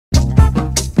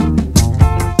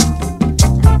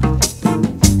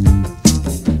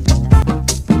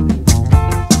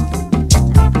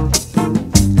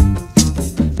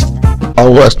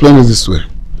will explain it this way.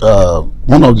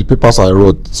 One of the papers I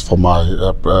wrote for my,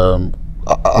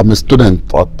 I'm a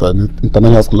student at the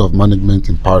International School of Management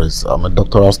in Paris. I'm a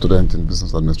doctoral student in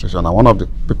business administration, and one of the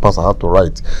papers I had to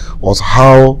write was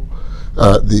how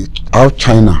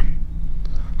China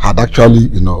had actually,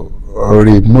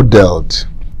 remodeled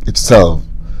itself,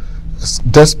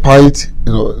 despite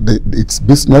its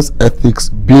business ethics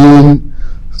being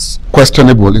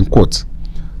questionable in quotes,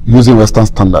 using Western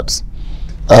standards.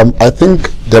 I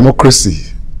think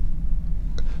democracy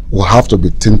will have to be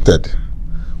tinted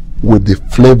with the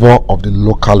flavor of the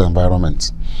local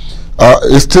environment.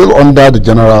 It's still under the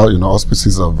general,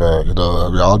 auspices of, we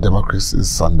are all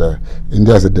democracies, and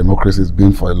India is a democracy. It's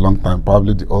been for a long time,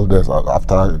 probably the oldest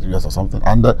after the US or something.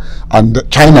 And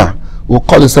China will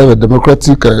call itself a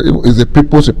democratic, is a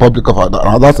people's republic of,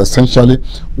 and that's essentially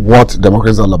what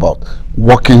democracy is all about.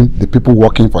 The people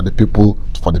working for the people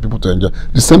to enjoy.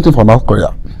 The same thing for North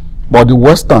Korea. But the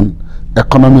Western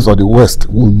economies of the West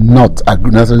will not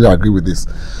necessarily agree with this.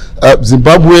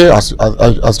 Zimbabwe, as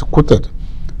you quoted,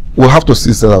 will have to see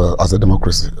itself as a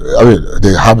democracy. I mean,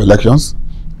 they have elections,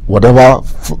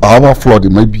 however flawed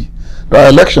it may be. There are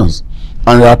elections,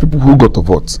 and there are people who go to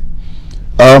vote.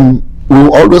 We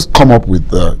will always come up with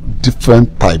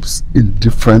different types in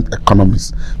different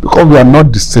economies because we are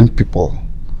not the same people.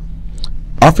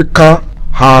 Africa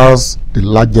has the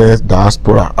largest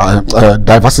diaspora,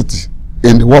 diversity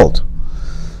in the world.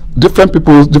 Different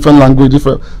people, different language,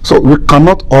 so we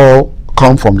cannot all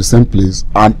come from the same place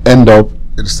and end up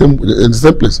in the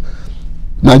same place.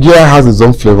 Nigeria has its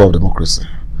own flavor of democracy.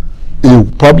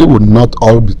 It probably would not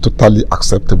all be totally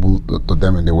acceptable to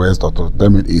them in the West or to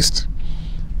them in the East,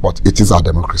 but it is our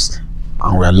democracy,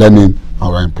 and we are learning and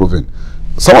we are improving.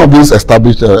 Some of these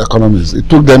established economies, it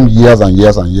took them years and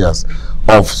years and years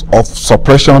of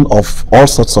suppression of all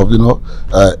sorts of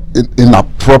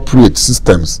inappropriate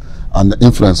systems and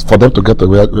influence for them to get to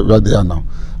where they are now.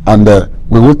 And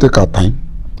we will take our time,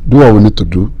 do what we need to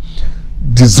do,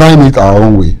 design it our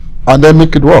own way, and then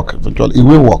make it work. Eventually, it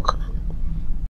will work.